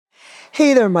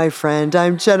Hey there, my friend.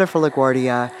 I'm Jennifer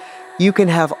LaGuardia. You can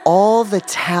have all the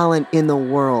talent in the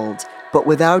world, but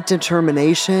without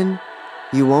determination,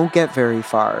 you won't get very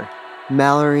far.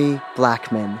 Mallory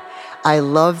Blackman. I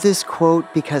love this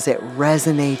quote because it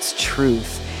resonates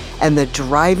truth. And the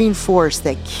driving force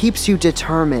that keeps you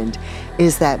determined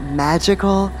is that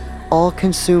magical,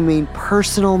 all-consuming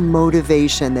personal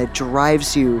motivation that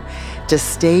drives you to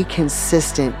stay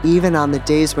consistent even on the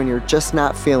days when you're just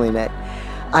not feeling it.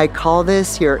 I call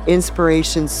this your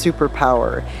inspiration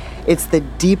superpower. It's the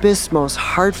deepest, most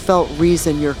heartfelt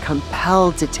reason you're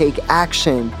compelled to take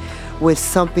action with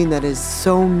something that is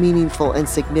so meaningful and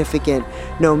significant,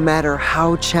 no matter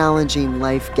how challenging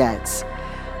life gets.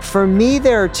 For me,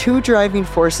 there are two driving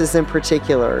forces in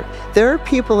particular. There are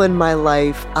people in my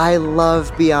life I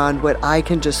love beyond what I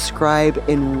can describe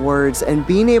in words, and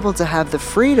being able to have the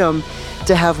freedom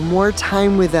to have more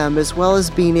time with them, as well as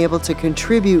being able to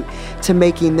contribute to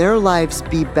making their lives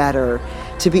be better,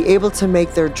 to be able to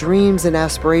make their dreams and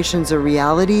aspirations a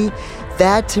reality,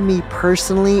 that to me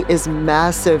personally is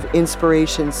massive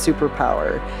inspiration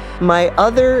superpower. My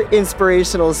other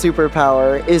inspirational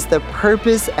superpower is the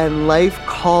purpose and life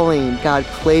calling God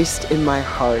placed in my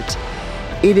heart.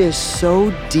 It is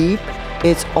so deep,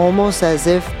 it's almost as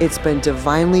if it's been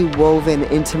divinely woven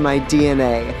into my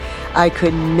DNA. I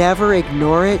could never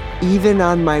ignore it, even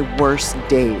on my worst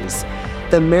days.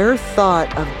 The mere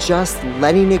thought of just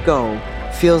letting it go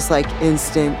feels like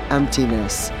instant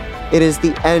emptiness. It is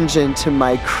the engine to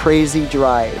my crazy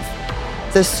drive.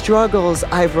 The struggles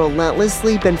I've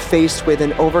relentlessly been faced with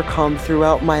and overcome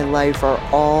throughout my life are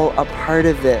all a part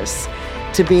of this.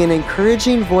 To be an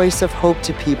encouraging voice of hope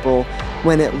to people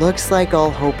when it looks like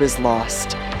all hope is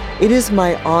lost. It is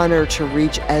my honor to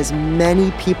reach as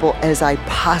many people as I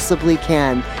possibly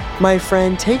can. My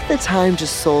friend, take the time to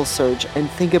soul search and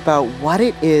think about what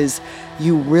it is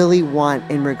you really want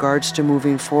in regards to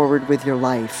moving forward with your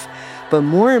life. But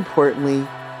more importantly,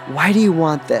 why do you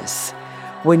want this?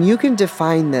 When you can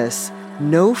define this,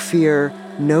 no fear,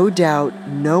 no doubt,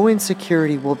 no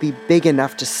insecurity will be big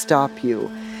enough to stop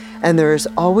you. And there is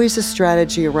always a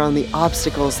strategy around the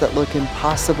obstacles that look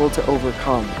impossible to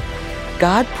overcome.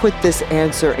 God put this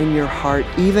answer in your heart,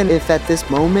 even if at this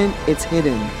moment it's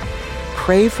hidden.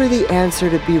 Pray for the answer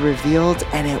to be revealed,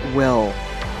 and it will.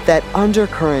 That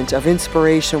undercurrent of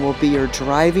inspiration will be your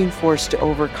driving force to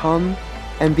overcome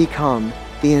and become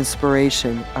the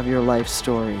inspiration of your life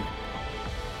story.